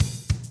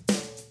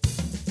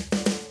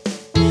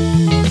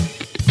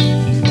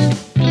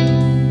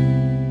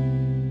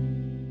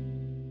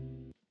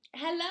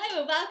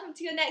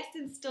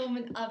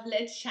instalment of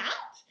Le Chat.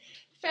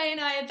 Faye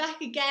and I are back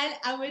again,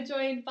 and we're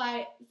joined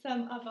by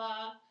some of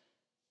our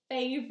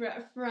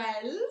favourite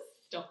friends.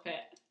 Stop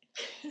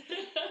it.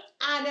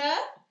 Anna.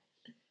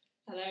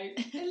 Hello.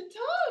 And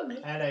Tom.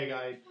 Hello,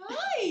 guys.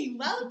 Hi,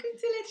 welcome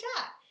to Le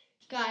Chat.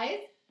 Guys,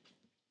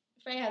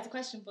 Faye has a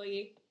question for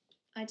you.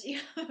 I do.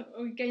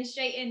 Are we going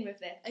straight in with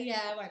this?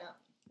 Yeah, why not?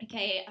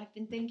 Okay, I've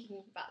been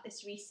thinking about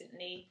this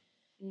recently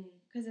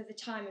because of the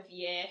time of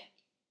year.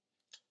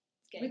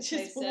 It's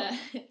getting closer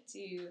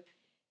to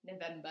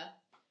November.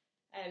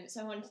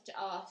 So I wanted to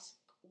ask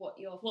what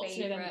your What's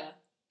favourite...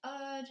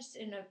 November? Just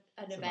an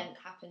event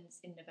happens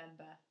in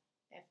November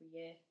every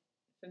year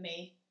for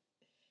me.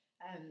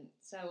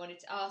 So I wanted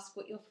to ask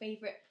what your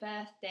favourite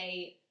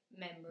birthday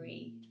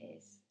memory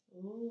is.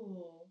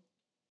 Ooh.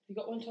 You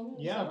got one, Tom?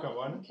 Yeah, I've got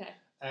one.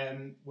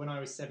 Okay. When I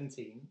was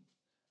 17,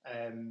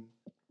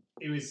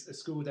 it was a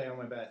school day on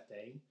my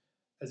birthday.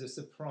 As a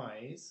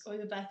surprise... Or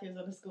your birthday was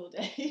on a school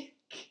day.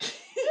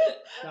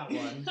 That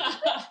one.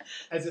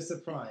 As a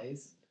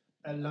surprise,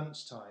 at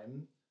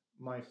lunchtime,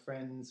 my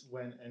friends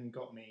went and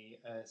got me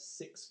a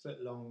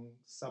 6-foot-long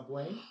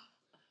Subway.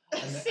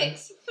 And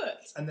 6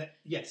 foot? And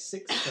yes,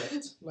 6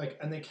 foot.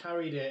 And they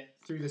carried it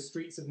through the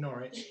streets of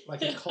Norwich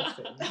like a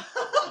coffin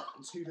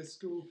to the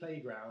school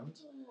playground.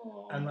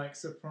 Aww. And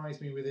surprised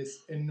me with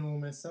this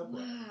enormous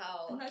Subway.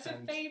 Wow. And that's your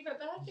favourite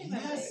birthday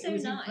memory? Yes, So it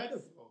was nice.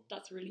 incredible.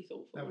 That's really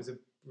thoughtful. That was a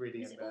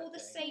brilliant Is it birthday. all the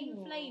same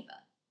flavour?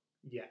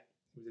 Yeah,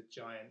 it was a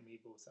giant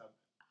meatball sub.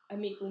 A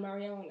meatball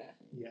Mariana.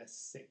 Yes,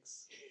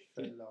 6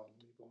 foot long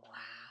meatball. Wow.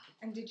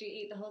 And did you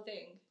eat the whole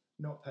thing?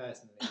 Not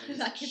personally. It was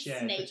Like a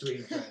shared snake.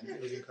 between friends.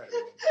 It was incredible.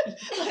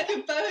 Like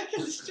a boa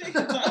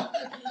constrictor.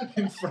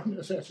 In front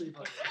of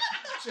everybody.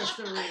 Just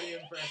to really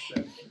impress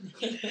them.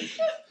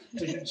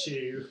 Didn't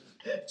chew.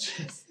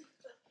 Just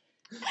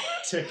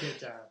took it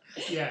down.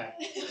 Yeah.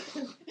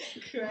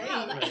 Great.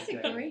 Wow, that is a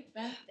Birthday. great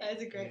birthday. That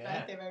is a great Yeah.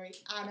 birthday memory.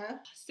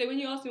 Anna? So when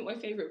you asked me what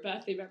my favourite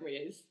birthday memory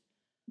is,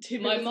 2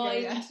 my minutes ago,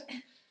 mind yeah.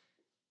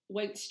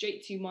 went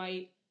straight to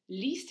my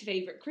least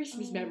favourite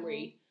Christmas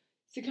memory.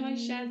 So can I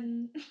share?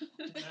 No.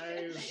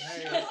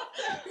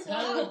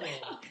 Terrible.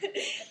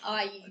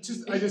 I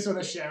just want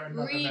to share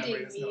another memory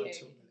Reading that's not you.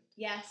 at all.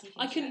 Yes, you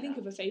can I couldn't share think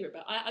that. of a favourite,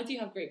 but I do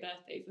have great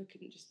birthdays. I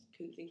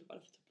couldn't think of one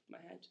off the top of my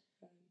head.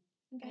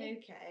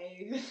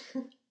 Okay.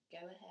 Go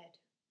ahead.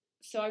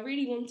 So I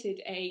really wanted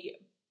a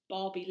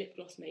Barbie lip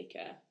gloss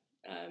maker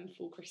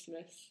for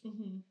Christmas.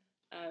 Mm-hmm.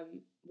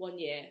 One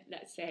year,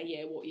 let's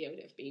say what year would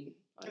it have been?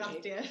 I don't know.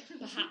 Last year.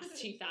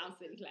 Perhaps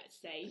 2000, let's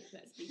say.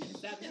 Let's be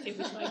conservative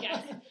with my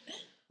guess.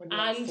 When you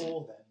were like And-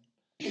 4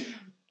 then.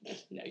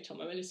 No,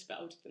 Tom, I'm a little bit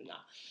older than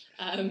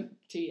that.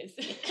 2 years.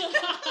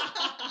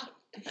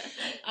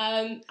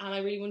 And I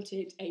really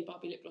wanted a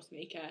Barbie lip gloss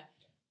maker,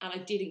 and I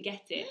didn't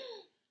get it.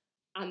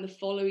 And the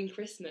following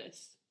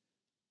Christmas,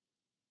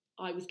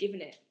 I was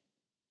given it.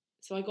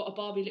 So I got a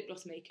Barbie lip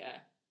gloss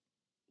maker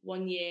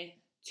 1 year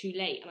too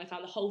late, and I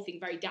found the whole thing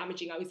very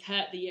damaging. I was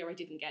hurt the year I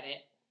didn't get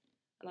it,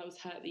 and I was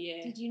hurt the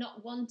year. Did you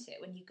not want it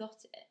when you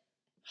got it?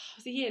 It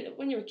was a year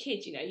when you're a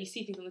kid, you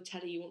see things on the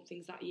telly, you want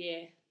things that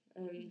year.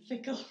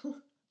 Fickle.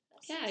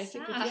 Yeah, it's a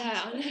good, sad.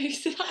 yeah, I know.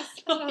 So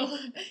that's not.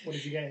 What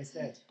did you get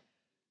instead?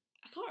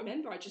 I can't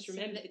remember. I just Some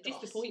remember the lip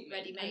gloss, disappointment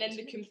ready-made. and then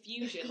the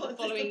confusion God, the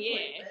following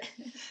year.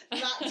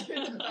 Wrapped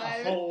in the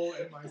A bow. hole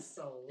in my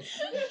soul.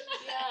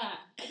 Yeah,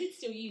 I did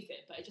still use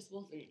it, but it just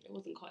wasn't. It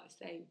wasn't quite the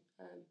same.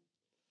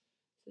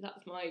 So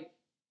that's my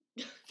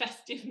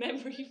festive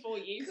memory for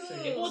you.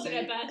 Cool. It wasn't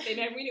a birthday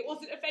memory, and it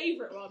wasn't a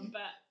favourite one,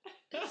 but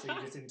So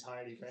you just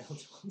entirely failed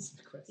to answer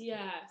the question.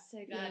 yeah. So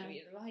glad Yeah. we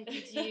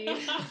invited you.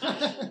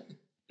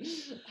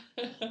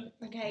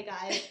 Okay,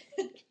 guys.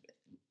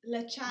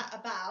 Let's chat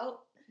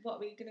about... What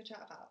were you going to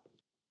chat about?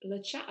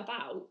 Let's chat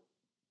about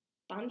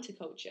banter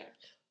culture.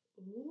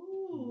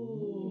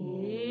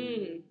 Ooh.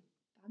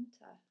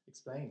 Banter.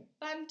 Explain.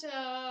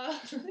 Banter.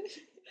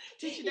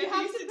 Did you know You you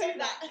have used to to do put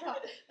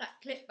that?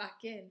 that clip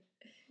back in.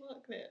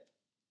 What clip?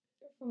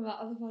 From that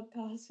other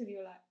podcast when you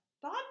were like,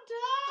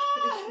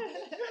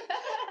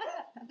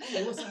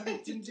 It was I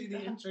didn't do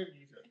the intro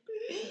music.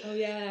 Oh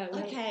yeah.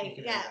 well, Okay, You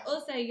can yeah. do that.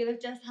 Also, you'll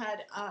have just heard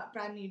our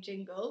brand new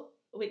jingle,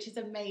 which is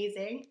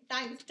amazing.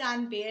 Thanks,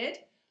 Dan Beard.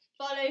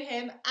 Follow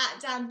him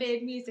at Dan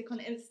Beard Music on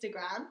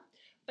Instagram.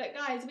 But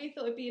guys, we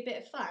thought it'd be a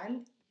bit of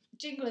fun.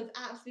 Jingle is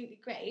absolutely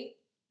great.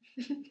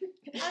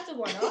 As a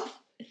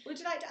one-off, would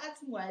you like to add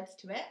some words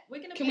to it?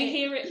 We're gonna. Can play we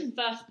hear it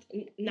first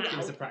now? Give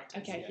us a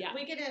practice. Okay, yeah.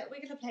 We're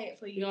gonna play it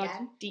for We you are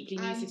again. deeply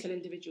And musical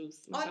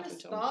individuals. On Myself the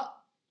and Tom.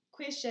 spot,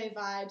 quiz show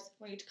vibes.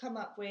 Want you to come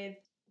up with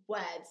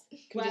words. Can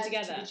we do words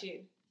together? to the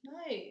tune. No.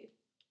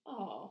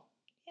 Oh.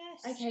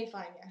 yes. Okay,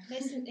 fine. Yeah.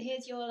 Listen,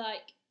 here's your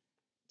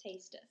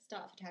taster.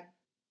 Start for 10.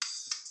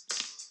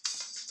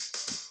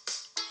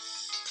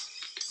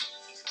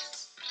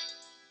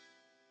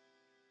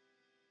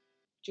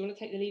 Do you want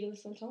to take the lead on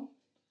this one, Tom?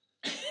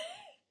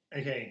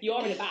 Okay. You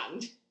are in a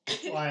band.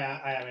 Well,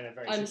 I am in a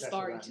very I'm successful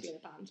aspiring band. to be in a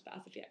band, but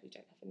as of yet we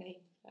don't have a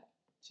name. But...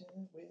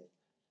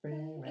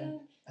 With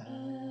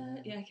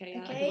yeah, okay,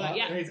 yeah. Okay. Right,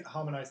 yeah. Please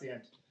harmonise the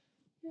end.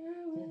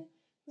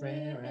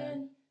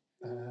 Rare.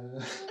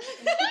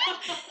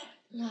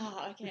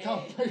 Okay. We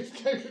can't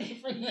both go for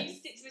different You names.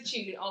 stick to the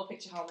tune and I'll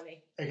picture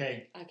harmony.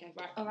 Okay. Okay,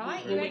 right. All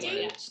right, We'll you wait,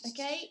 ready? yeah.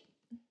 Okay.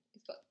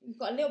 We've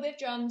got a little bit of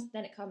drums,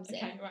 then it comes Okay,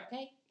 in. right.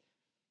 Okay.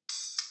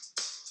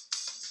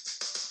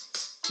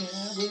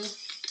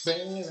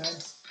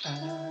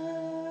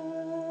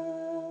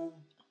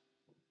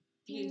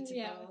 Beautiful.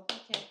 Yeah.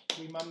 Okay.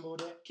 We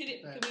mumbled it. Can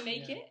we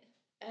make Yeah. it?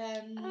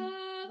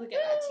 We'll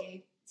get back to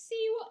you.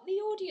 See what the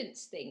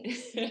audience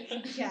thinks.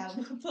 Yeah,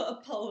 we'll put a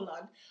poll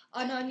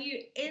on our new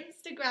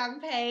Instagram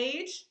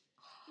page.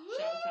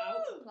 Shout out.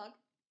 Woo! Plug.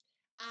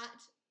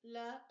 At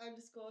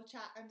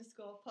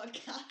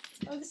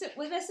 _chat_podcast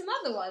Were there some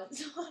other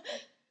ones?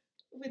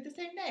 with the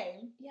same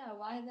name. Yeah,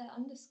 why are there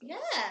underscores?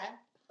 Yeah.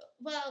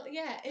 Well,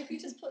 yeah. If you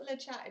just put Le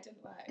Chat, it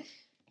didn't work.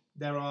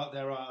 There are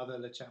other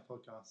Le Chat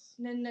podcasts.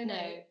 No.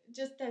 No.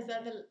 Just there's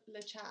other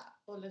Le Chat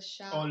or Le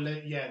Chat. Oh,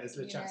 there's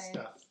Le You Chat know.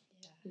 stuff.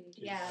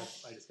 Yeah.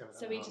 I discovered that.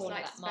 So we one. just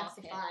like that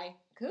market. specify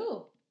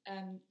Cool.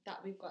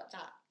 that we've got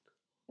that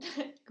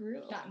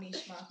Cool. that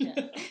niche market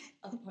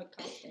of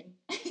podcasting.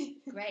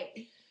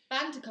 Great.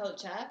 Banter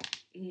culture.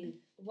 Mm.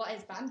 What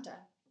is banter?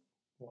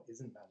 What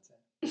isn't banter?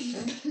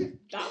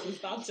 That was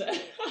banter.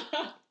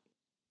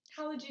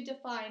 How would you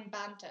define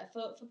banter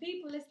for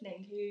people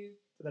listening who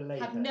For the lay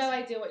have person. no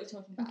idea what you're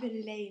talking about?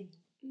 lame.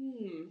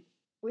 Hmm.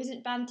 Or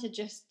isn't banter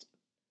just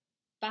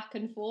back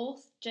and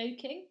forth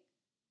joking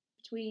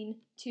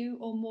between two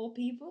or more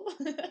people?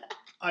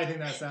 I think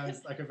that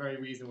sounds like a very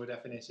reasonable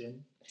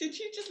definition. Did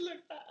you just look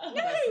that up?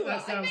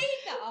 That sounds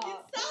that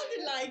It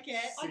sounded like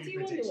it. I do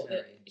Super wonder what the...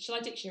 dictionary. Shall I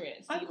dictionary it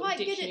and see I'm what quite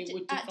the good dictionary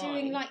would at define?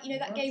 doing, like, you know,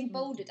 that game That's-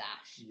 Boulder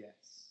Dash. Yes.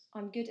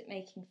 I'm good at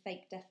making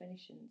fake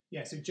definitions.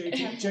 Yeah, so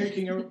joking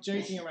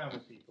around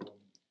with people.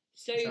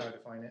 So That's how I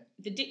define it.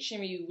 the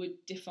dictionary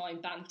would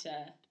define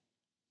banter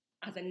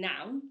as a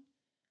noun,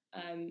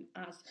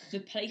 as the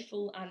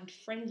playful and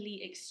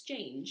friendly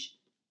exchange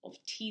of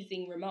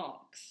teasing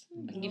remarks.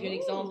 I can give you an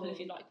example if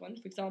you'd like one.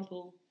 For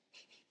example,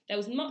 there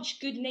was much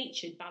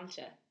good-natured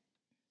banter.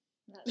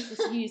 That's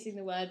just using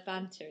the word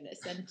banter in a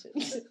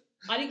sentence.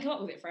 I didn't come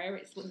up with it, Freya.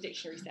 It's what the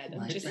dictionary said.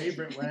 My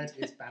favourite word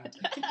is banter.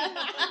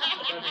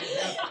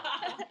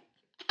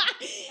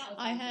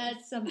 I heard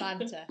some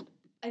banter.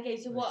 Okay,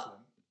 so what? Excellent.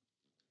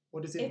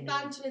 What does it If mean?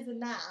 banter is a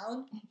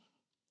noun,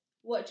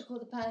 what do you call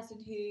the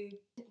person who?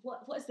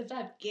 What is the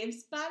verb?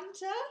 Gives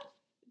banter?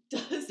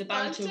 Does The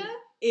banter? banter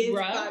Is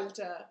row?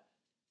 banter?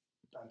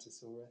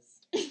 Bantersaurus.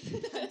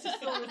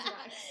 Bantersaurus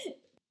Rex.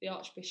 The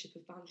Archbishop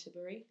of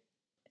Banterbury.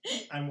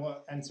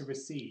 And to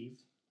receive.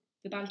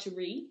 The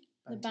Banteree.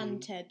 The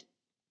banted.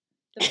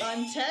 The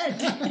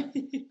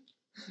bantered.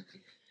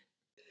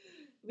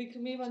 We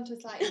can move on to a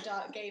slightly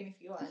dark game if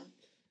you want.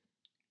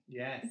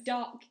 Yes.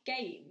 Dark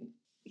game.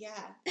 Yeah,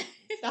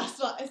 that's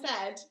what I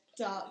said.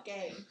 Dark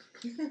game.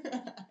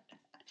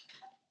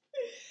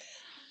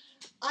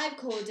 I've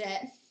called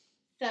it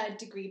 3rd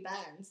degree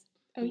burns.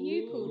 Oh,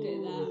 you called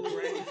it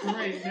that.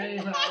 Great name,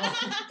 Al.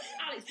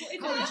 Alex, what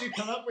is How that? did you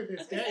come up with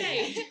this game?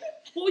 Hey,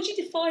 what would you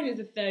define as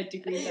a 3rd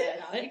degree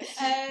burn, Alex?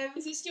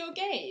 Is this your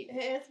game?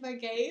 Here's my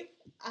game,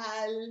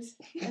 and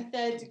a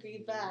 3rd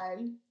degree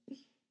burn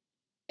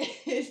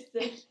is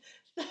the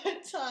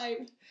 3rd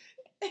time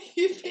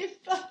you've been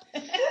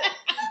burned.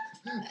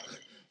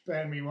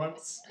 Burn me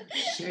once,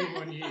 shame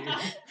on you.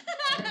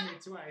 Burn me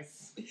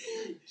twice,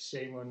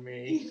 shame on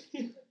me.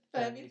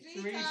 Burn me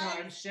 3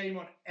 times. shame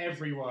on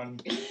everyone.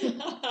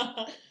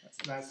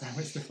 That's how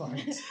it's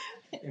defined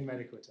in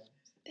medical terms.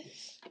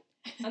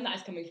 And that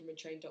is coming from a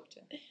trained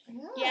doctor.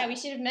 Yeah, we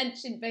should have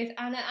mentioned both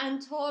Anna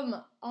and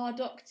Tom are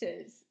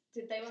doctors.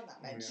 Did they want that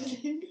Oh, yeah.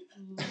 mentioning?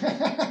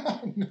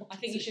 I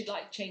think you should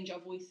change our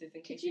voices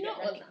in case you you get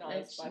not want that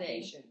recognised by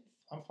mentioning? patients.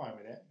 I'm fine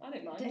with it. I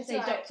don't mind. Did It's say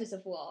alright. doctors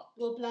of what?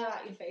 We'll blow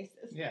out your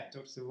faces. Yeah,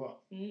 doctors of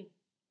what?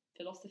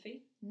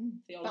 Philosophy, Mm.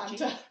 theology.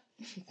 Banter.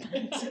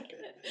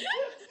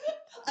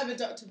 I'm a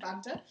Dr.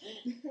 Banter.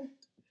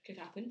 Could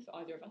happen for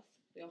either of us.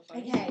 We are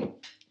fine. Okay.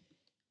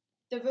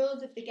 The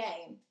rules of the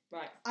game.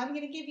 Right. I'm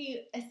going to give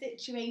you a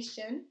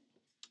situation,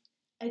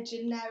 a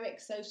generic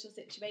social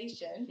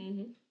situation.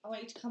 Mm-hmm. I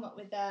want you to come up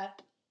with a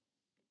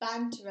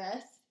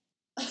banterous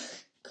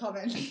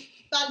comment.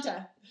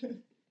 Banter.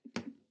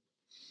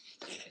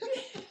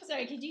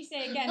 Sorry, could you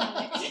say again,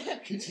 Alex?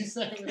 Could you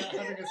say it without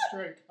having a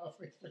stroke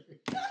halfway through?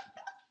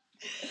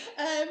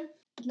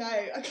 No,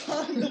 I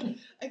can't.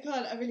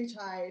 I really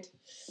tried.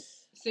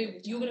 So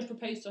you're going to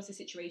propose to us a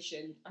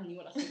situation and you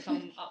want us to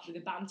come up with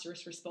a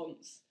banterous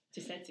response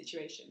to said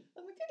situation.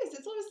 Oh my goodness,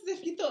 it's almost as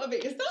if you thought of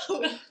it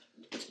yourself.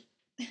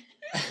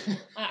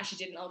 I actually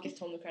didn't. I'll give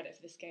Tom the credit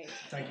for this game.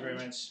 Thank you very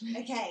much.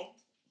 Okay,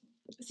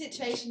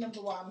 situation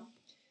number 1.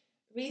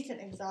 Recent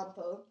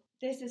example.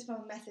 This is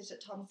from a message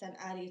that Tom sent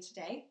earlier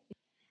today.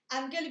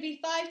 I'm going to be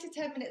 5 to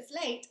 10 minutes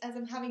late as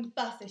I'm having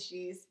bus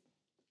issues.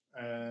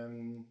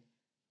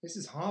 This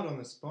is hard on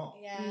the spot.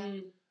 Yeah.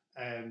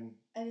 And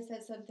it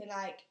says something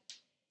like,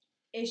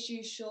 is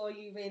you sure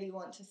you really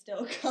want to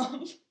still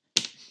come?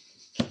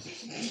 Alex!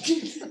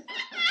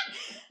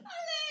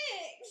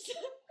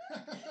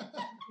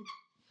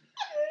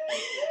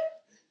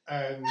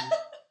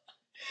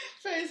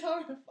 Freya's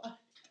horrified.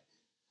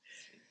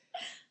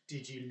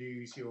 Did you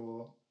lose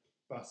your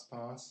bus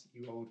pass,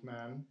 you old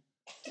man?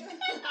 That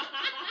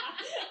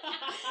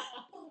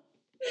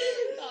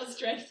was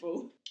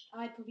dreadful.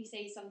 I'd probably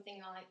say something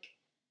like,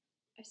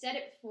 I've said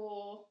it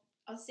before,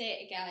 I'll say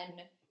it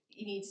again,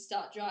 you need to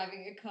start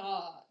driving a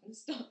car and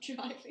stop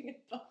driving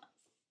a bus.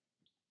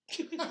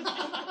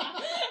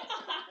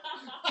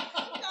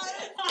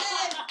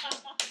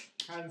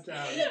 Hands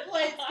down. The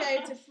points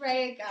go to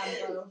Freya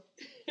Gamble.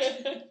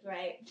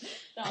 Great.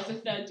 That was a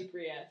third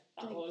degree.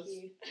 Thank Was.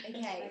 you.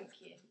 Okay, Thank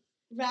you.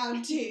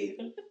 round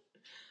 2.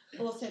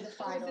 Also the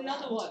final There's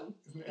another round. one.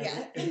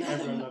 Isn't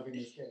everyone loving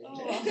this game?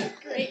 Oh,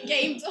 great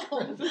game, Tom.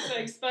 I'm so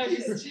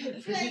exposed.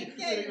 Great Really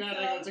game, glad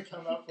I got to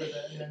come up with it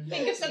and then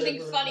Think not of something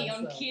deliver it funny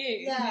on myself. cue.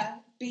 Yeah,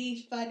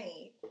 be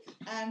funny.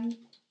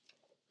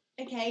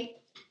 Okay,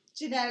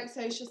 generic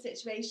social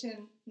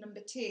situation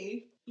number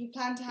 2. You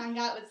plan to hang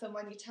out with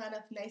someone, you turn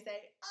up and they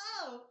say,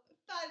 "Oh,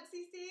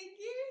 fancy seeing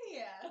you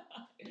here."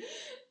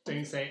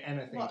 Don't say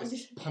anything, What?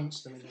 just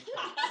punch them in the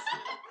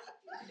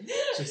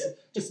face.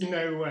 just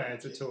no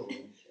words at all.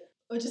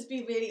 Or just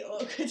be really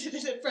awkward and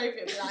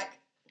inappropriate, be like,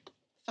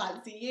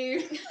 "Fancy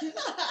you."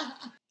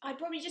 I'd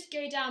probably just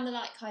go down the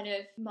like kind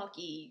of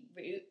muggy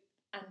route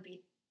and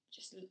be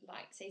just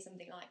like say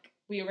something like,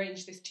 We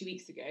arranged this 2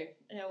 weeks ago.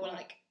 or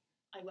like,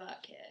 I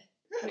work here,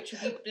 which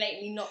would be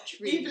blatantly not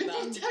true. Even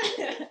but if you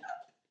don't.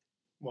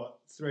 What?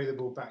 Throw the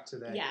ball back to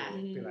their Yeah.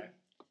 court, be like,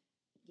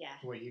 yeah,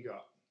 what you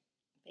got?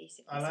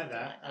 basically. I like something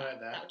that, I like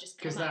that. That would just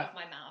 'Cause come out that- of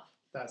my mouth.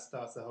 That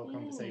starts the whole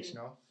conversation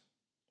off.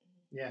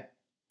 Yeah.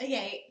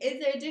 Okay, is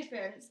there a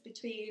difference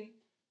between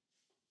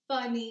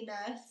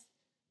funniness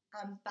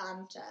and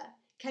banter?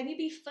 Can you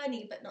be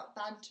funny but not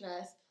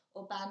banterous,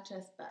 or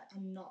banterous but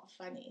I'm not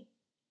funny?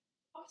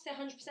 I'd say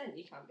 100%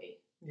 you can be.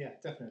 Yeah,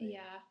 definitely.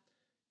 Yeah.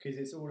 Because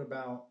it's all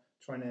about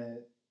trying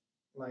to,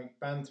 like,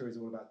 banter is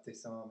all about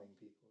disarming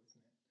people,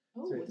 isn't it?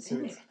 Oh, So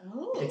isn't it's- it?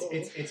 Oh.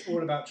 It's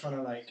all about trying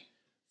to, like,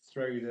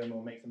 throw them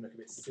or make them look a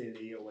bit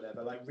silly or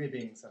whatever, like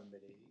ribbing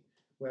somebody.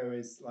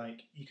 Whereas,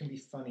 like, you can be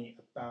funny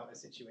about a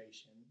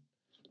situation.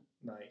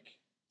 Like,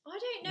 I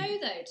don't know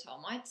though,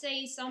 Tom. I'd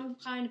say some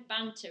kind of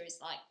banter is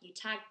like you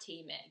tag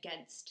team it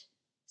against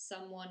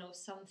someone or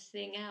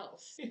something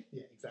else.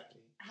 yeah,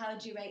 exactly. How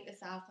do you rate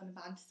yourself on a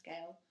banter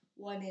scale?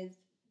 0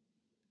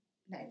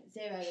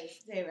 is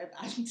zero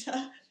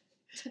banter.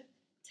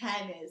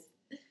 10 is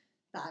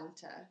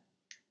banter.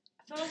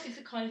 I feel like it's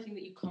the kind of thing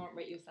that you can't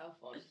rate yourself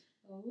on.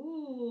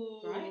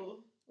 Ooh. Right?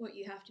 What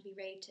you have to be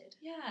rated.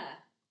 Yeah.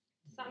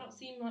 Does that not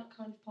seem like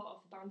kind of part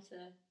of the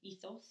banter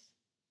ethos?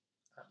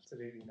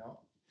 Absolutely not.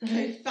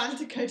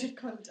 Banter code of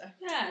conduct.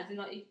 Yeah, as in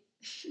like,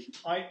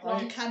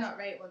 One cannot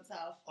rate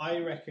oneself. I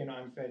reckon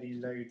I'm fairly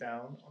low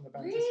down on the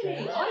banter really?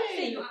 scale. I'd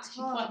say you're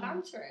actually Tom. quite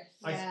banterous.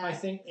 Yeah. I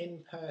think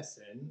in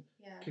person,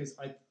 Yeah. because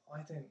I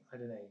don't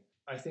know.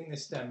 I think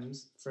this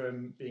stems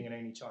from being an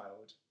only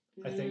child.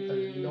 I think a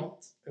Mm.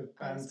 lot of Oh, it's got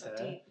banter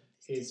deep.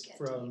 is Get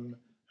from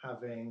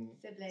having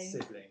Siblings.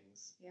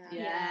 siblings. Yeah.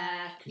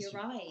 Yeah. 'Cause You're you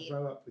right.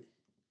 grow up with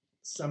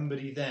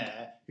somebody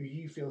there who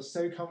you feel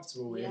so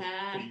comfortable with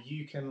Yeah. that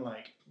you can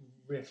like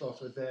riff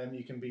off of them.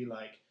 You can be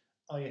like,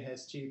 "Oh, your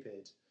hair's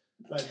stupid,"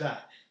 like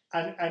that,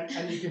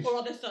 and you can. Or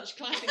other such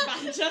classic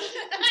banter.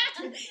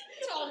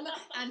 Tom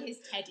and his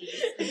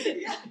teddies.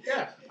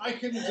 Yeah, I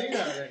couldn't do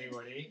that with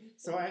anybody.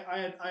 So I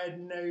had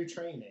no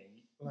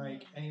training.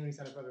 Like anyone who's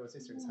had a brother or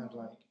sister has had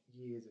like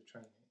years of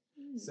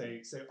training. So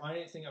I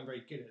don't think I'm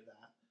very good at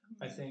that.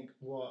 I think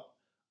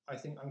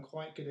I'm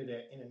quite good at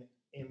it in an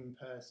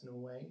impersonal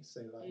way.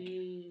 So like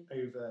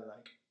over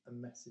like a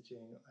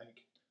messaging,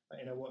 like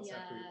in a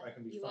WhatsApp group, I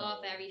can be You funny.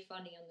 are very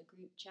funny on the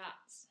group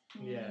chats.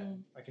 Yeah,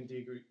 I can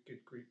do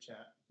good group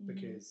chat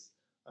because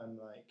I'm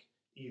like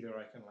either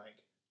I can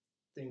like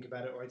think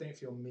about it or I don't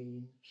feel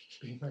mean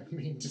being like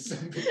mean to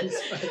somebody's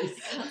face.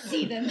 Can't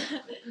see them.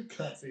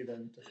 Can't see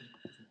them.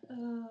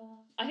 Doesn't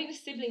I think the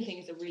sibling thing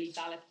is a really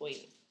valid point.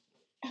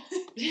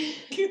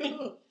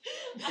 Cool.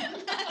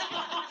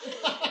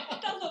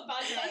 That's not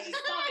bad, that's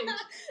just savage.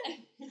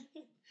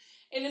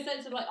 In the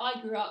sense of like, I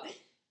grew up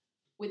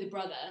with a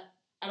brother,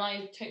 and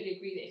I totally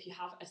agree that if you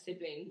have a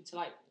sibling to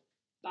like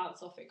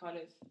bounce off it, kind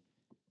of.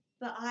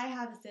 But I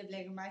have a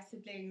sibling, and my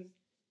siblings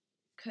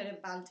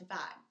couldn't banter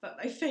back. But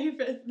my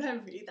favourite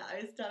memory that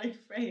I was telling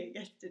Freya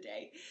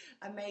yesterday,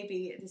 and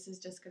maybe this is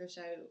just going to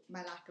show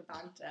my lack of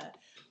banter,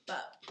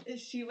 but when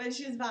she was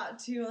about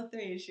 2 or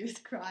 3, she was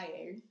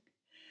crying.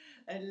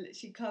 And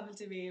she'd come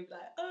to me and be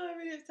like, "Oh, I'm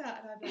really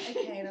upset." And I'm like,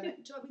 "Okay." And I'm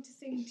like, "Do you want me to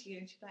sing to you?"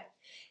 And she'd be like,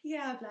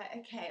 "Yeah." I'm like,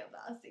 "Okay,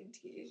 I'll sing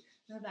to you."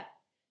 And I'm like,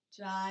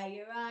 "Dry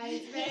your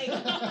eyes, mate.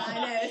 I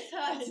know it's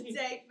hard to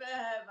take, but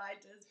her mind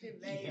has been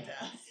made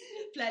us.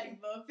 Plenty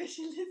more fish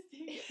in the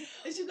sea."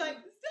 And she's like,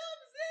 "Stop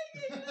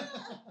singing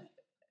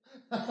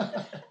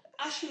that."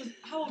 Ashley was,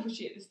 how old was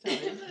she at this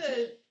time?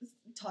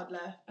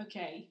 Toddler.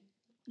 Okay.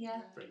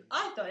 Yeah. Brilliant.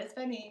 I thought it's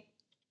funny.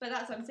 But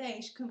that's what I'm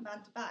saying, she couldn't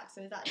banter back, so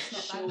is that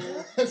just not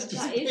banter? That's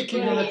just That is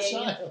picking on a bullying.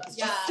 child.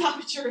 Yeah.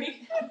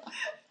 Savagery.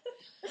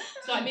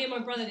 So So like me and my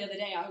brother the other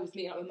day, I was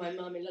meeting up with my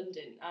mum in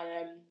London,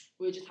 and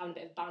we were just having a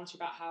bit of banter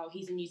about how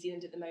he's in New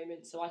Zealand at the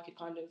moment, so I could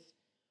kind of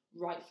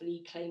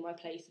rightfully claim my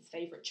place as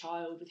favourite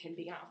child with him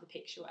being out of the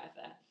picture or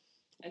whatever.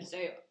 And so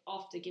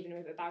after giving him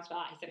a bit of banter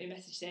about that, he sent me a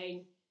message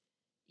saying,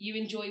 "You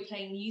enjoy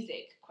playing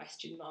music?" ?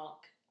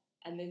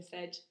 And then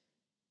said,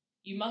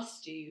 "You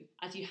must do,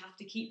 as you have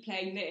to keep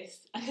playing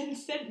this." And then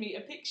sent me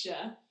a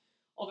picture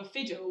of a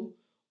fiddle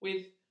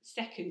with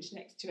second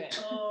next to it.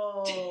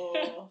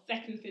 Oh.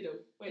 Second fiddle,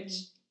 which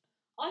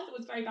I thought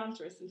was very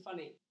banterous and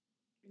funny.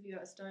 Have you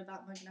got a story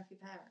about mugging off your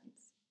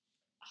parents?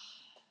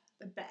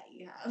 I bet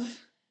you have.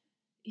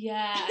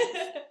 Yeah,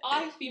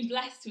 I've been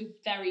blessed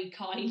with very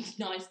kind,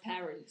 nice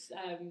parents.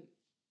 And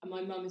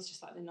my mum is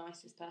just like the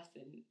nicest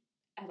person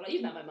ever. Like,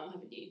 you've met my mum,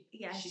 haven't you?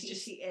 Yeah, she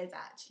is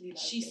actually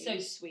lovely. She's so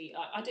sweet.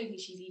 Like, I don't think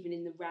she's even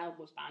in the realm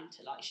of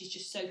banter. Like, she's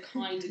just so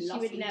kind and She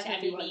lovely would never to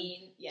everyone. be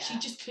mean. Yeah. She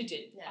just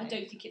couldn't. No. I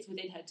don't think it's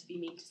within her to be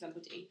mean to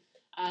somebody.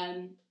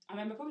 I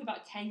remember probably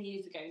about 10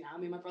 years ago now,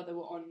 me and my brother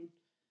were on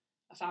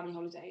a family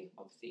holiday,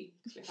 obviously,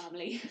 because we're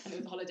family, and it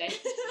was a holiday.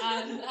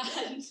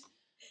 And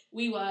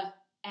we were,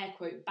 air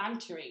quote,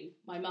 bantering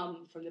my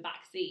mum from the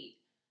back seat.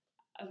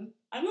 And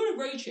we were on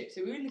a road trip,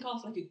 so we were in the car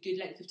for like a good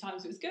length of time,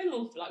 so it was going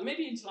on for like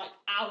maybe into like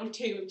hour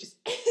 2 of just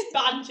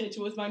banter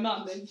towards my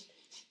mum, and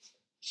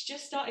she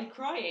just started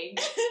crying.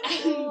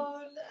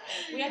 Oh,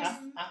 no. We had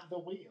to, At the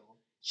wheel.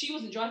 she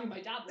wasn't driving,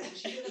 my dad was,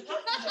 she was in the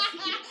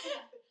passenger seat.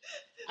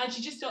 And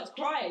she just starts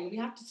crying. We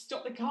have to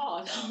stop the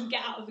car. She can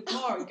get out of the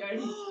car and go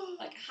and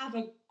like have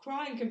a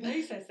cry and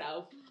compose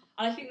herself.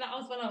 And I think that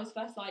was when I was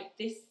first like,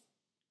 this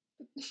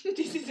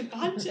is a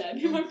banter.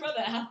 Me and my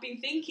brother have been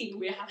thinking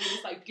we're having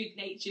this like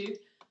good-natured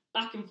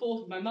back and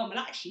forth with my mum, and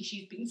actually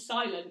she's been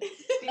silent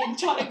the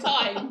entire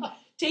time,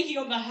 taking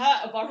on the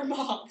hurt of our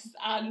remarks,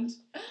 and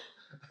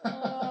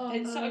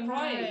started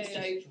crying.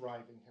 So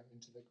Driving him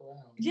into the ground.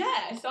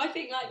 yeah, so I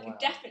think like Wow.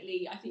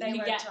 definitely, I think They you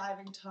weren't get.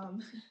 driving,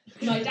 Tom.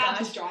 My dad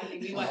was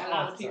driving. We weren't Oh,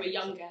 allowed. We sorry. were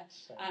younger.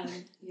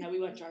 Sorry. Yeah, we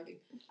weren't driving.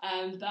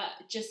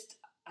 But just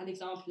an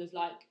example of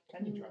like,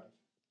 Can you drive?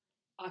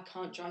 I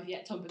can't drive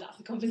yet, Tom, but that's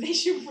a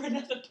conversation for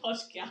another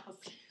podcast.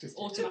 Just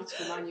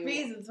Automatic or manual.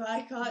 Reasons why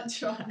I can't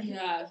drive.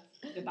 Yeah,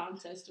 the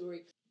banter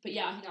story. But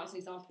yeah, I think that was an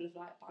example of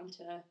like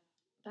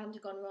Banter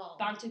gone wrong.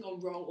 banter gone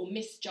wrong, or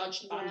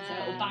misjudged banter,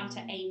 Yeah. or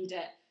banter aimed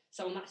at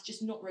someone that's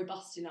just not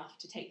robust enough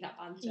to take that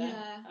banter.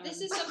 Yeah, this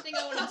is something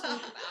I want to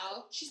talk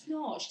about. She's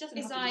not. She doesn't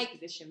It's have the like-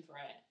 disposition for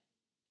it.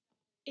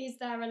 Is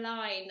there a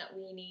line that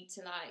we need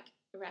to like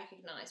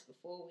recognise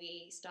before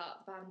we start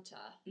the banter?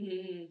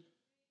 Mm.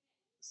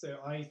 So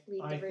I Read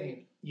the room.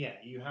 think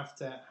you have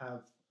to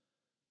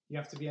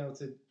be able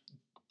to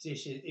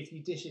dish it. If you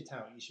dish it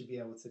out, you should be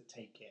able to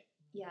take it,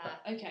 Yeah.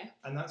 Okay.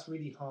 and that's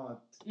really hard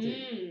to do.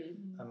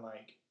 Mm. And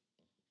like,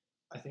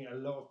 I think a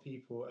lot of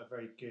people are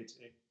very good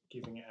at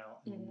giving it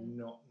out and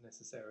not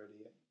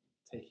necessarily at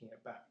taking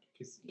it back,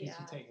 because Yeah.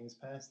 you take things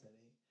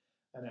personally,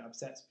 and it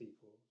upsets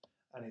people,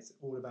 and it's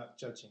all about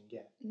judging.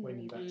 Yeah,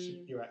 when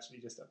you're actually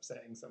just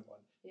upsetting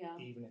someone, Yeah.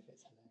 even if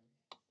it's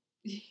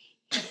hilarious.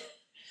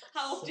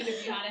 How often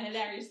have you had a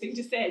hilarious thing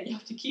to say and you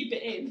have to keep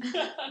it in?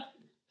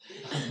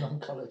 I'm an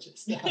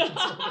oncologist. It happens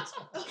all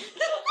the time.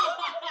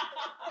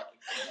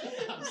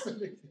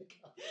 Absolutely.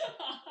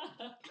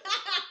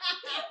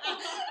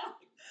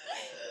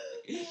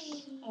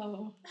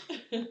 Oh.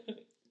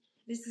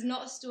 This is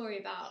not a story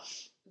about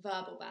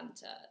verbal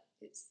banter.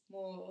 It's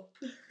more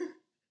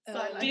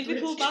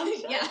Physical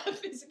banter? Yeah,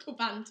 physical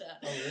banter.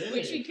 Oh, really?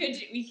 Which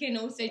we can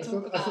also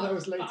talk I thought about. that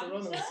was later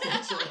on in the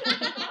sketch.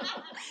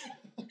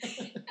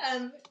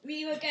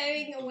 We were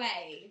going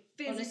away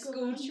on a Physical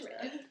school banter.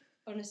 trip.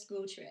 On a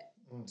school trip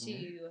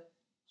to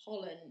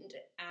Holland,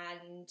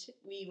 and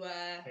we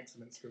were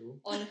Excellent school.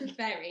 on a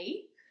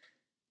ferry,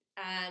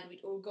 and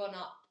we'd all gone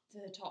up to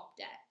the top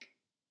deck.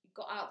 We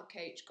got out the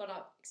coach, got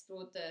up,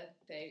 explored the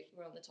boat.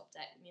 We're on the top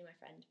deck, me and my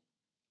friend.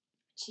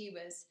 She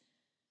was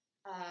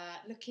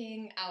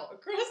looking out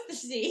across the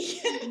sea.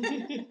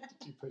 Did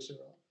you push her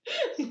off?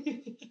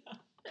 Did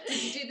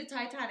you do the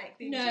Titanic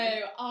thing? No,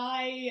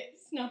 I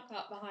snuck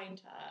up behind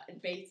her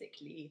and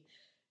basically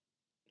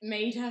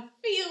made her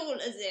feel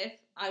as if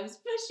I was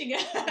pushing her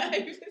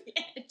over the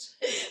edge.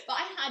 But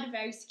I had a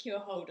very secure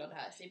hold on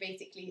her, so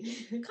basically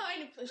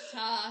kind of pushed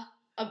her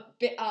a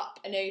bit up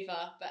and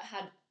over, but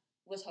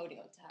was holding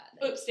on to her.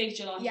 Oops, saved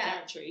your life Yeah.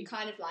 territory.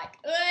 Kind of like,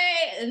 "Oi!"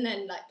 and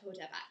then like pulled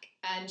her back,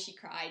 and she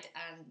cried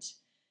and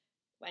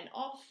went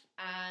off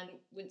and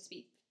wouldn't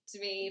speak to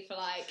me for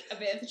like a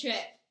bit of a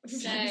trip.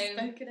 So I've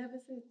spoken ever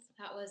since.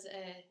 that was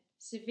a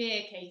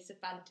severe case of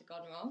banter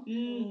gone wrong.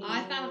 Mm.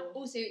 I found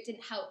also it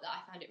didn't help that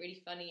I found it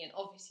really funny, and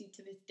obviously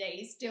to this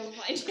day still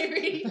find it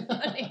really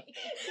funny.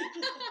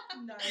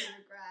 No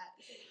regret.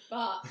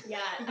 But yeah,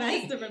 I Where's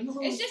think the remorse?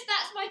 it's just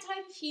that's my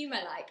type of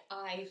humour. Like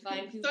I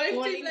find people Throw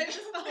falling, people over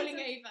the falling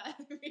fence.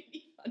 over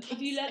really funny.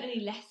 Have you learnt any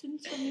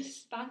lessons from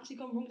this banter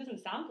gone wrong? Doesn't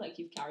sound like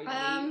you've carried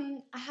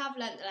any. I have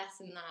learnt the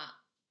lesson that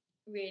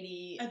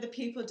really. And the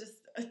people just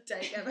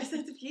don't get my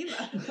sense of humour.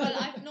 Well,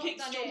 I've not Pick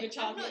done stronger it.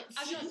 targets.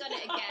 I've not done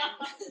it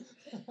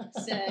again.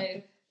 So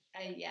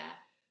yeah,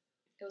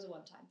 It was a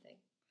one-time thing.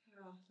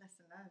 Oh,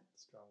 lesson learned.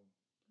 Strong.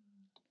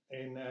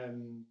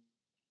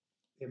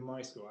 In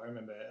my school, I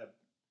remember.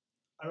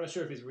 I'm not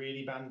sure if it's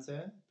really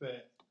banter,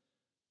 but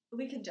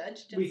We can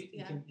judge. Just,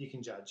 you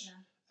can judge.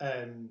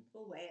 Yeah.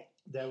 We'll wait.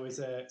 There was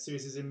so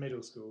this is in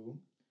middle school,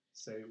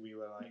 so we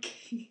were like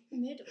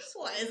Middle.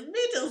 What is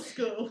middle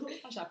school?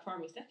 Actually, I had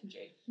primary,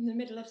 secondary. In the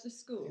middle of the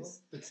school.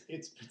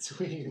 it's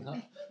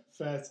between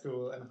first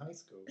school and high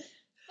school.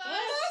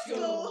 First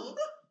school.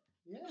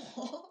 Yeah,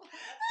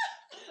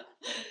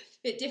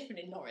 Bit different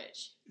in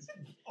Norwich. it's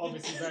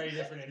obviously very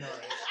different in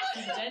Norwich.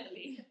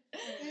 Evidently.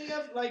 You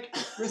have like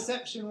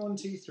reception 1,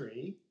 2,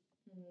 3,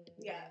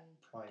 Yeah.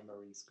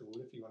 primary school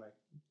if you want to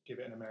give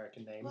it an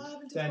American name. What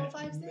happened to Then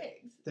 4, 5,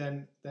 6?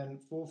 Then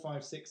 4,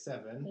 5, 6,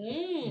 7,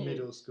 Mm.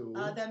 middle school.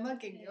 Oh, they're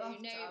mugging you off.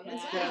 No, Tom.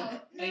 yeah.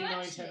 Then no, 8, 9, 10,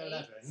 actually,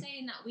 11.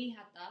 saying that, we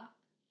had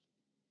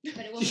that.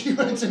 But it You wasn't,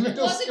 went to called, it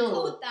middle wasn't school?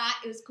 called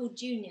that, it was called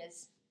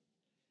juniors.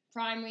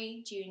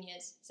 Primary,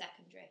 juniors,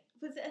 secondary.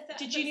 Was it a separate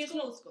Did juniors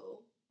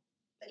school?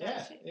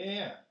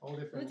 Yeah, all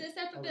different. Was it a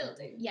separate all building?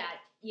 different. Yeah,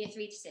 year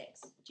 3 to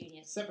 6,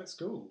 juniors. Separate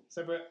school,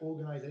 separate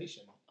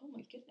organisation. Oh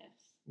my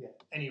goodness. Yeah.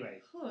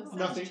 Anyway, Oh, sounds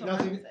nothing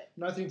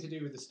traumatic. to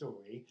do with the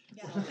story.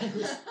 Yeah.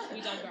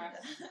 We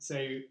digress.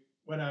 So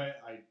when I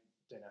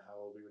don't know how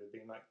old we would have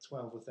been, like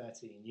 12 or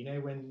 13. You know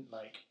when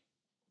like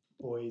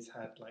boys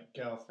had like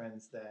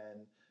girlfriends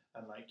then,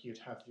 and like you'd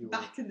have your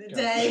Back in the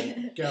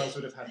girlfriend- day. girls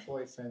would have had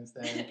boyfriends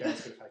then,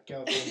 girls would have had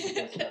girlfriends, and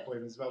boys would have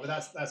boyfriends as well. But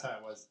that's how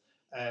it was.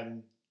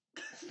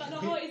 Is that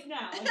not how it is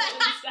now? I don't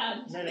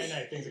understand.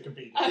 No, things are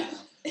completely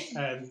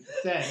different.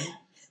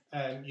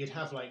 Then you'd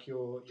have like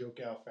your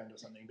girlfriend or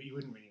something, but you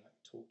wouldn't really like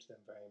talk to them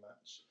very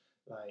much.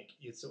 Like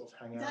you'd sort of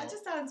hang out. That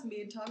just sounds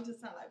mean. Tom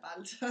does not like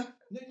banter.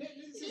 No,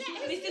 this is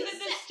This isn't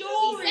the He's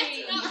story.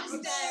 setting up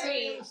the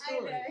story I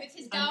know. with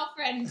his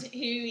girlfriend who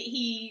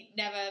he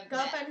never met.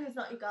 Girlfriend who's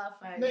not your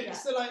girlfriend. No, Yeah.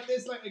 so like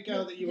there's like a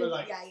girl that you were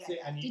like, Yeah.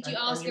 and Did you and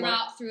ask her might-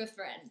 out through a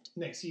friend?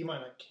 No, so you might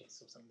like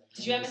kiss or something.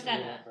 Did you ever It's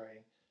send all her?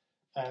 very-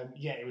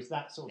 yeah, it was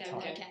that sort of Yeah,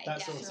 time. okay, that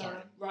yeah, sort of sure.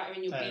 time. Write her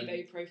in your Um,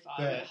 Bebo profile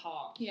but- with a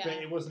heart. Yeah. But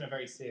it wasn't a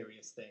very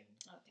serious thing.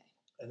 Okay.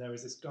 And there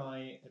was this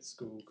guy at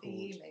school For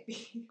you, called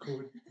maybe.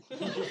 called.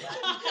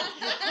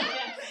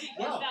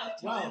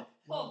 Well,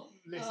 Well,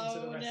 listen to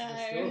the Oh, rest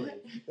no. of the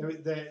story.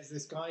 There's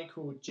this guy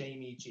called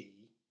Jamie G.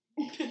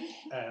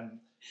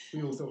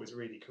 We all thought was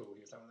really cool.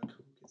 He was like one of the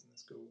cool kids in the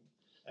school.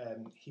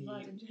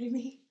 Pardon,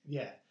 Jamie.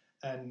 Yeah,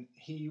 and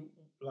he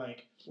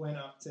like went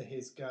up to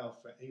his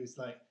girlfriend. He was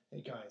like,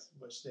 "Hey guys,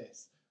 watch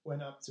this."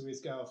 Went up to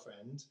his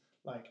girlfriend,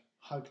 like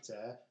hugged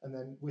her, and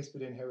then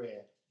whispered in her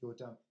ear, "You're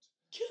dumped."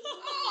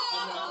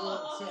 And then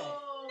walked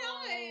off.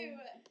 No!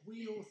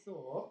 We all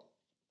thought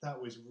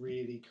that was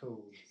really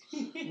cool.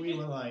 We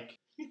were like,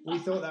 we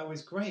thought that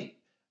was great,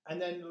 and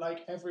then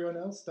like everyone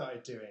else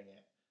started doing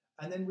it,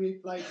 and then we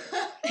like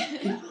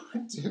people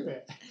would do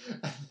it,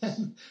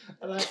 and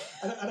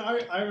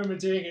I remember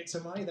doing it to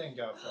my then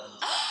girlfriend,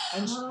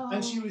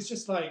 and she was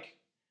just like,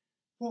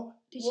 "What?"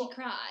 Did what? she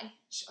cry?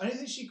 I don't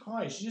think she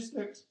cried. She just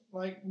looked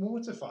like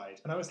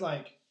mortified, and I was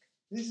like,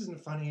 "This isn't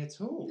funny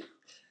at all.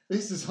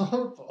 This is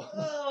horrible."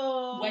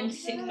 Oh, When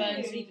sick no.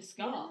 burns leave a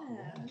scar.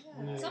 Yeah.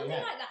 Something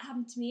Yeah. like that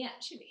happened to me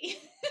actually.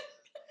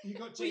 You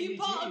got Were you Jamie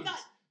part of G's.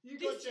 that You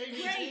got Jamie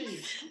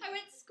G's. I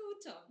went to school,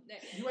 Tom. No.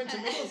 You went to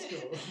middle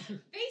school.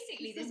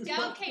 Basically, this This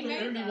girl was came the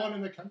only one over.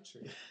 in the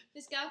country.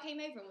 This girl came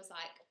over and was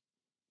like,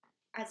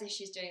 as if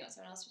she was doing it on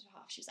someone else's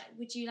behalf. She was like,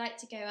 "Would you like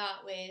to go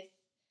out with?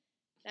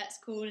 Let's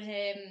call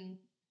him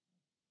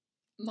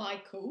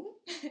Michael."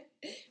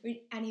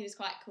 And he was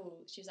quite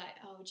cool. She was like,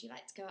 "Oh, would you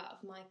like to go out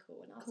with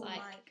Michael?" And I was Cool, like,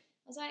 Mike.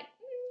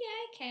 yeah,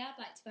 okay, I'd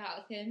like to go out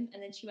with him.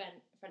 And then she went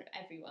in front of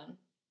everyone.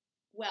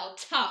 Well,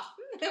 tough.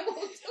 And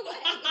walked away.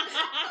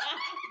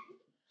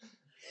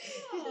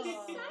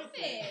 Oh.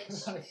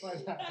 Savage. I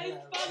find that That is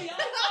hilarious. funny. I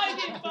find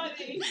it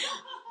funny.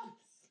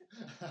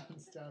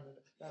 Hands down,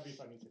 that'd be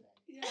funny today.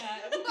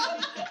 Yeah.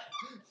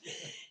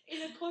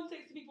 In a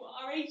context of people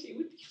our age, it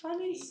would be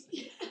funny.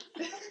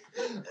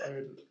 I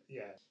would,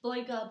 yeah.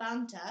 Boy girl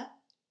banter,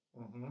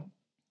 Mm-hmm.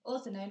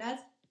 also known as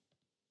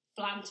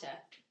Flanter.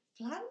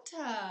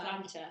 flanter.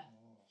 Flanter.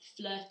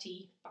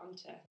 Flirty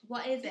banter.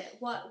 What is it?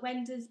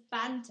 When does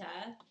banter,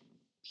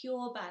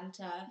 pure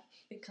banter,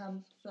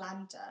 become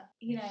flanter?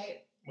 You know,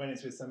 When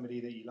it's with somebody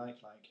that you like,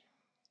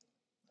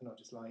 and not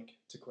just like,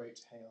 to quote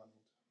Hey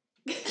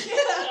Arnold.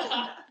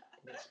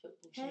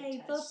 Hey,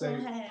 Football football So,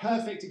 head.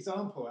 perfect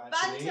example,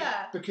 actually.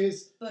 Banter.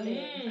 Because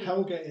Bullying.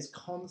 Helga is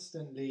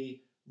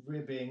constantly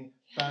ribbing,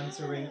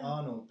 bantering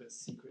Arnold, but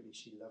secretly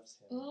she loves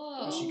him.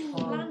 Oh, She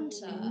can't-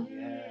 flanter.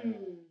 Yeah.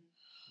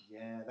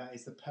 Yeah, that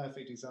is the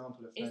perfect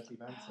example of flirty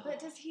banter. But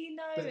does he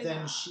know But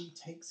then that? she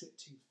takes it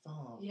too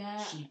far.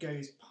 Yeah. She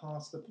goes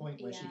past the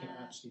point where she can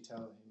Yeah. actually tell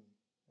him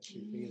her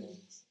true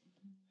feelings.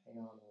 Hey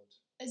Arnold.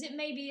 Is it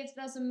maybe if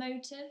there's a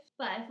motive?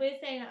 But if we're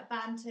saying that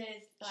banter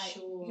is like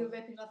Sure. you're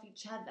ripping off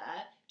each other,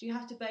 do you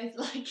have to both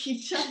like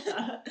each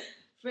other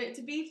for it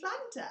to be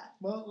flanter?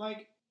 Well,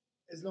 like,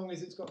 as long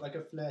as it's got like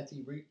a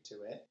flirty route to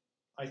it,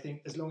 I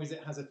think as long as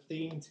it has a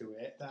theme to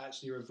it that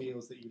actually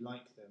reveals that you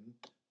like them,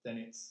 then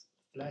it's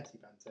flirty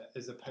banter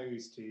as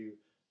opposed to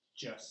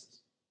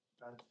just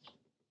banter.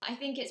 I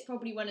think it's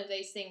probably one of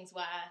those things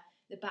where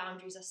the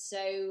boundaries are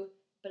so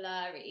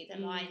blurry, the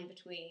line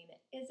between,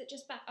 is it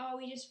just are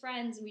we just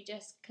friends and we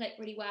just click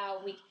really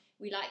well, we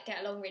like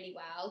get along really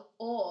well,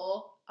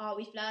 or are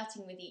we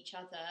flirting with each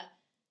other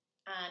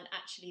and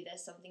actually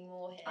there's something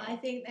more here? I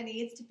think there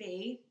needs to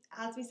be,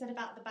 as we said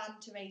about the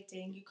banter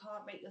rating, you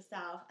can't rate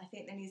yourself. I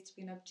think there needs to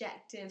be an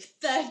objective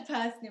third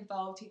person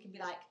involved who can be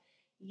like,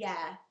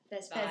 yeah,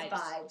 there's there's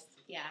vibes.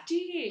 Yeah. Do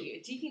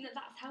you think that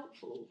that's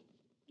helpful?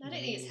 I don't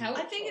think it's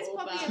helpful. I think it's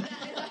probably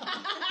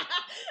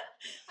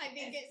I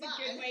think it's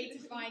a good way to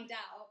find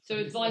out. So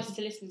advice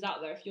to listeners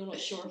out there, if you're not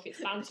sure if it's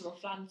banter or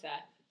flanter,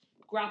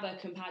 grab a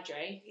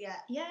compadre, Yeah.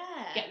 Yeah.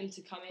 get them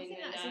to come I in think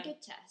and that's a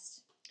good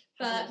test.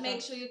 But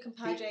make sure your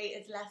compadre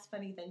is less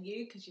funny than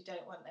you, because you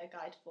don't want a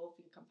guy to fall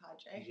for your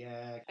compadre.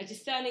 Yeah. a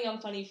discerning,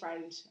 unfunny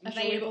friend.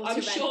 Available I'm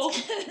to sure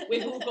rent.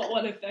 we've all got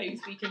one of those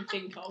we can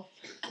think of.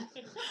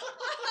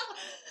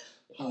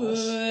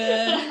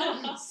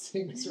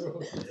 Sings are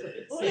all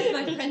All of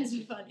my friends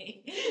are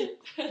funny.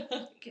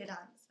 Good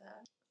answer.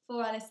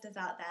 For our listeners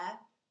out there,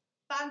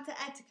 banter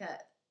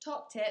etiquette,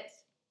 top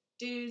tips,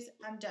 do's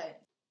and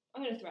don'ts.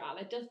 I'm going to throw it out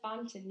there. Does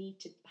banter need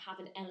to have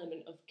an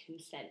element of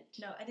consent?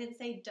 No, I didn't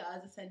say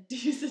does, I said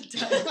do's and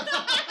don'ts.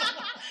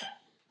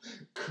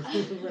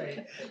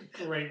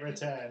 Great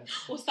return.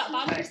 Was that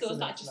banter or was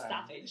that Excellent just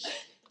plan. savage?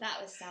 That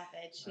was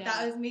savage. Yeah.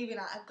 That was me being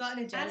like, I've got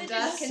an Anna agenda.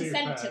 didn't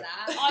consent to Super.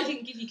 that. I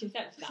didn't give you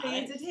consent for that.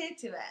 Please Alex. adhere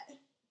to it.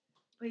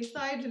 We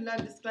signed a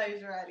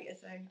non-disclosure earlier,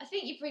 so... I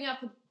think you raise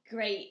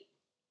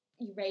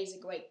a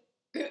great...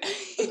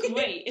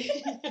 Great.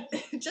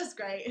 Just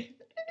great.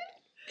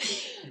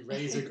 You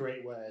raise are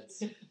great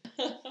words.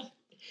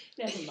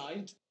 Never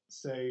mind.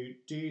 So,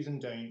 do's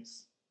and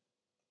don'ts.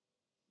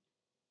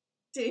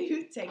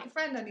 Do take a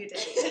friend on your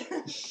date.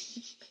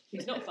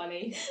 Who's not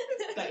funny,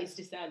 but is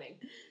discerning.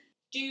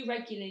 Do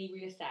regularly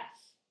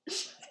reassess.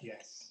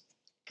 Yes.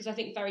 Because I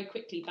think very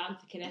quickly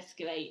banter can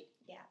escalate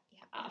Yeah.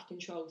 out of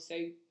control. So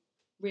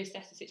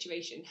reassess the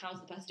situation. How's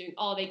the person doing?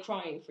 Are they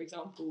crying, for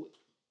example?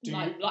 Do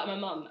Like my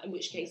mum, in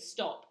which case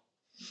stop.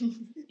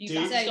 Use Do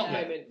that you- stop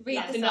Yeah. moment. Read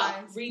That's the enough.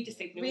 signs. Read the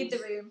signals. Read the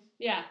room.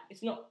 Yeah,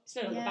 it's no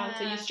longer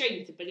banter. Yeah. You're straight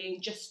into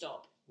bullying. Just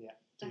stop. Do you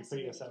That's put a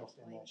really yourself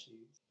good in their point.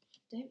 shoes?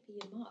 Don't be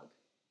a mug.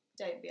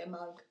 Don't be a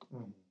mug.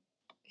 Mm.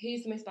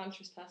 Who's the most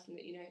banterous person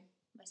that you know?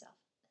 Myself.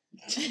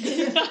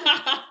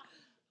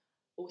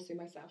 Also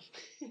myself.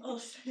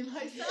 Also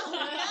myself.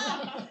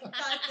 Yeah.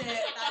 That's it.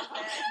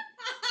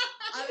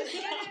 I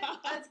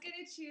was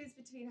gonna choose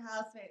between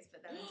housemates,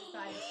 but then I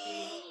decided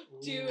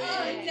to Do Ooh. it.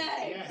 Oh, no.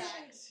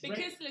 Yes.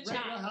 Because Rate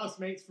LeChat- your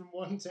housemates from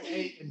 1 to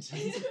 8 in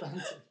terms of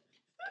banter.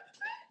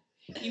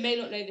 You may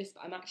not know this,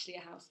 but I'm actually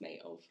a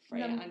housemate of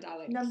Freya and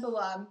Alex. Number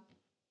 1,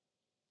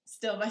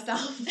 still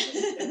myself.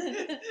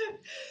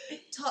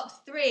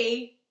 Top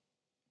 3,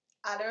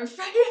 Anna and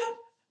Freya.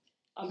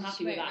 I'm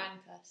happy with Won't that.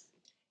 rank us.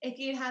 If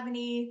you have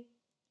any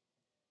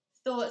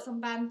thoughts on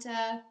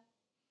banter,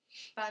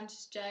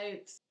 banter's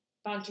jokes,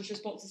 Banterous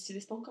responses to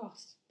this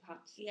podcast,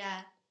 perhaps.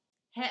 yeah,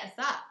 hit us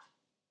up.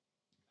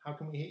 How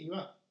can we hit you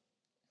up?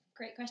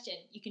 Great question.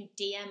 You can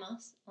DM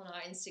us on our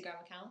Instagram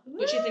account,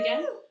 Which is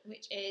again? Woo!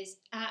 which is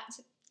at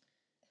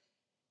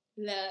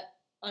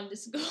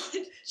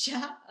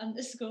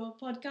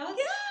 _chat_podcast.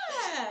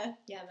 Yeah.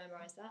 Yeah,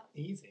 memorise that.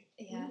 Easy.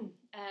 Yeah.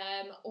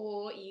 Mm.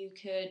 Or you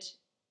could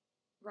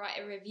write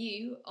a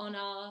review on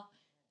our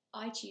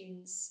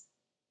iTunes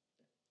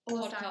Or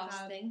podcast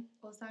SoundCloud. thing.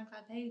 Or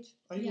SoundCloud page.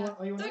 Are you Yeah. on,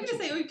 are you I on was going to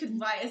say, iTunes? or you could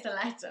write us a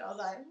letter. I was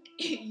like,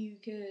 You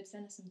could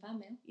send us some fan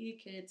mail. you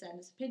could send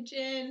us a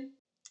pigeon.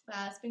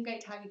 Well, it's been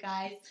great to have you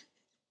guys.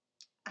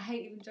 I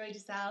hope you've enjoyed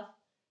yourself.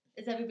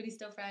 Is everybody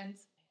still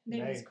friends?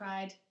 Nobody's No.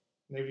 cried.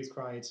 Nobody's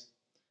cried.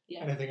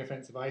 Yeah. Anything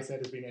offensive I said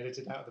has been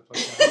edited out of the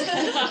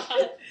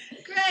podcast.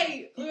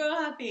 Great. We're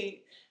all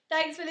happy.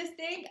 Thanks for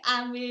listening,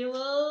 and we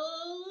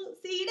will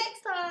see you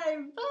next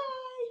time. Bye.